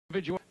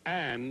individual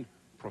and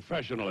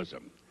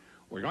professionalism.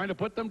 We're going to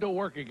put them to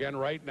work again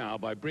right now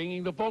by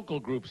bringing the vocal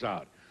groups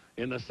out.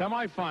 In the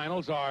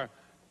semifinals are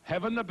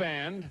Heaven the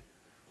Band,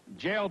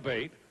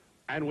 Jailbait,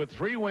 and with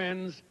 3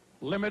 wins,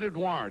 Limited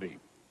Warranty.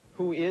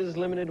 Who is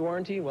Limited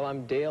Warranty? Well,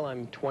 I'm Dale,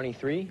 I'm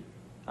 23.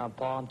 I'm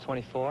Paul, I'm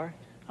 24.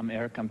 I'm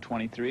Eric, I'm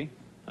 23.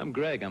 I'm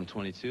Greg, I'm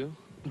 22.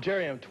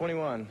 Jerry, I'm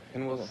 21.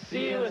 And we'll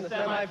see you in the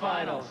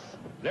semifinals.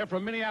 They're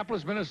from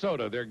Minneapolis,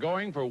 Minnesota. They're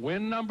going for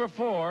win number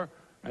 4,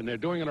 and they're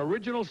doing an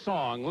original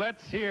song.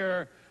 Let's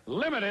hear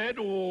Limited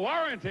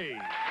Warranty.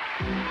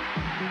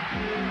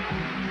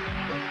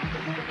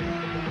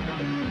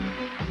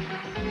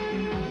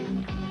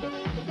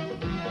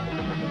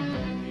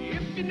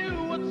 If you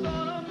knew what's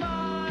on her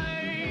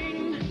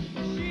mind,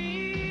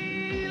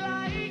 she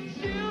likes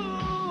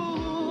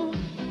you.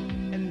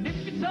 And if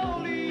you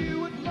told her you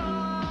would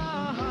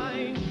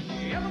find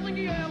everything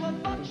you ever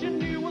thought you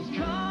knew was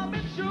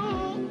coming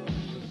true,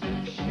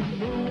 she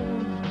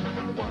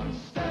moved one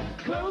step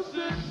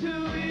closer to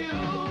you.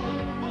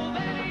 Well,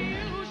 then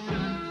you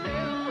should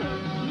tell her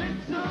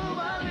little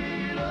by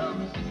little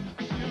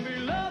she'll be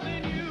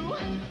loving you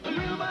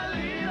little by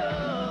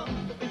little.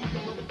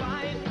 You'll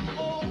find,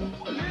 oh,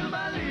 little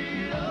by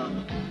little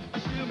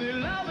she'll be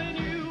loving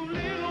you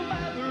little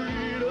by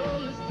little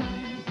this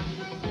time.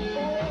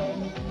 Oh,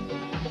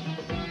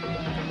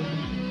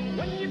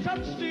 when you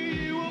touched her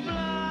you were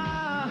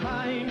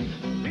blind,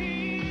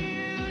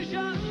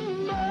 vision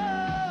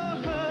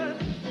blurred.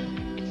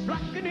 It's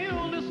like an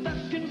illness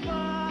that's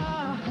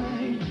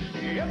confined.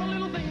 Every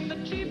little thing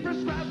that she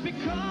prescribes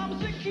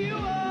becomes a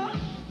cure.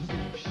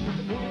 She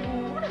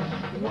moved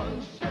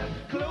one step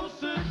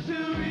closer to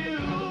you.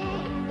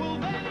 Well,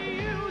 then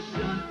you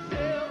should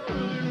tell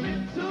her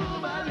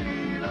little by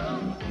little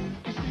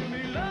she'll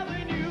be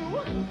loving you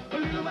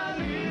little by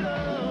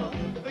little.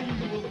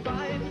 You will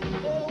find,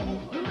 oh,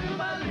 little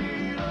by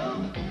little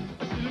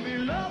she'll be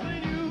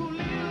loving you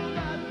little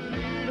by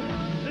little.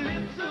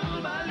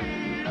 Little by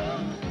little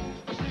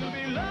she'll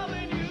be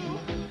loving you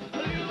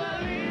little by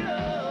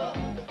little.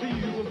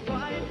 You will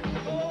find,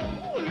 oh,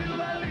 little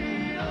by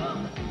little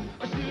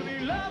she'll be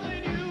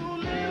loving you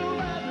little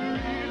by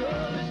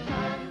little this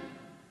time.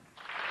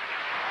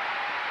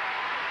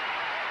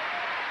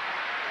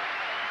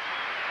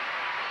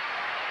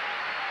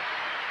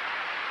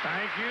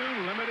 Thank you,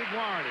 Limited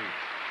Warranty.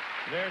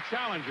 They're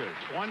challengers.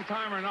 One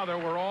time or another,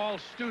 we're all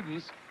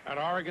students at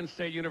Oregon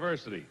State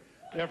University.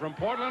 They're from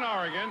Portland,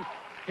 Oregon.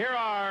 Here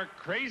are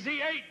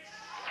Crazy Eights.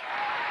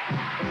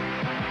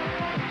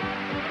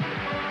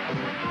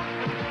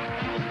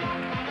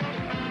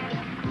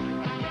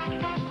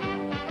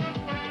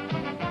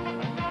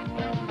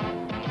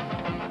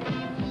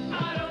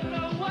 I don't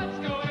know what's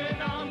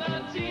going on.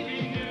 The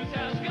TV news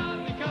has got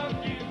me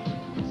confused.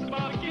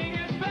 Somebody king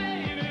is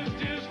paying his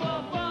dues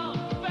for false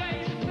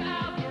face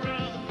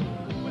apparatus.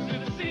 Was it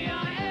the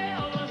CIA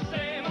or the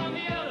same on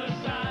the other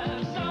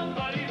side?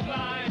 Somebody's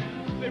lying.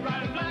 They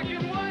write in black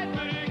and white,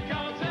 but it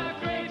comes out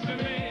gray to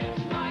me.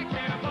 I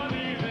can't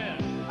believe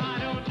it. I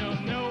don't know,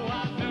 no,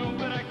 I don't,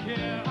 but I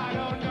care. I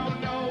don't know,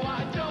 no,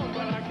 I don't,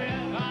 but I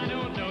care. I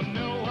don't know,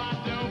 no, I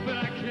don't, but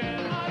I care.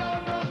 I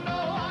don't know, no,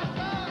 I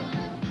don't.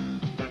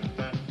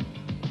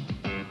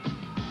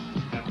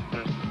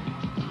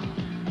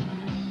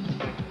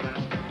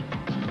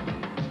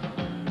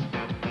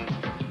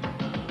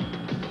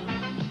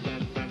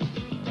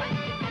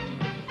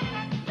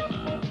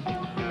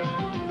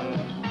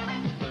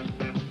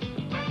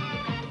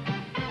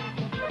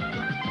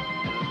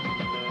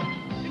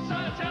 It's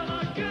hard to tell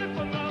the good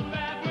from the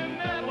bad when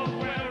they're both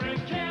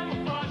wearing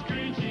camouflage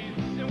green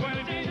jeans. And when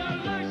a teacher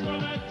looks for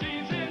the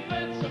teens,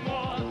 invent some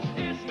more.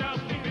 It's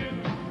nothing new.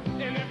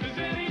 And if there's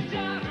any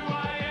doubt who I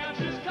am,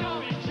 just call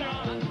me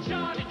John,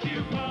 Johnny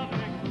Q.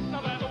 Public.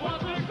 Now that the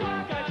ones with the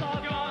clock eyes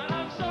all gone,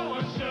 I'm so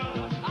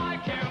unsure. I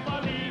can't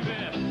believe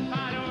it.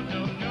 I don't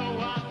know, no,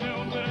 I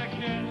don't, but I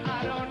can.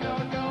 I don't know,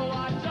 no,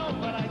 I don't,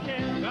 but I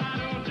can. I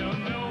don't know,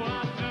 no,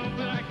 I don't,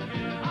 but I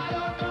can. I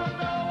don't know,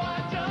 no, I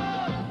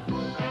don't.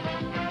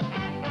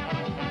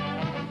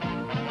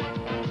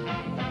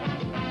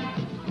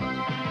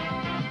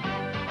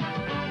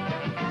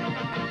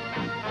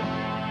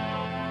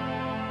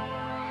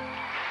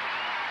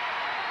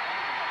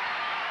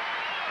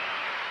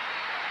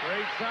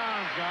 Great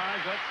sounds,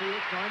 guys. Let's see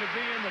what's going to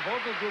be in the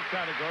vocal group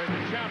category.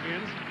 The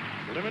champions,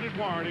 Limited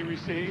Warranty,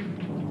 received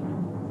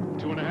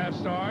 2.5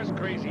 stars.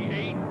 Crazy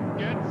 8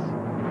 gets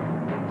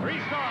 3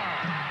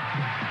 stars.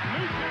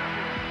 New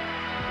champions,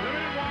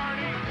 Limited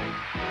Warranty,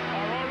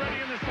 are already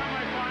in the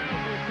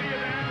semifinals. We'll see you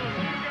then. We'll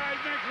see you guys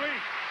next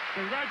week.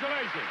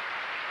 Congratulations.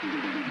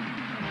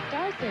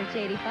 Star Search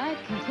 85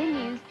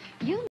 continues. You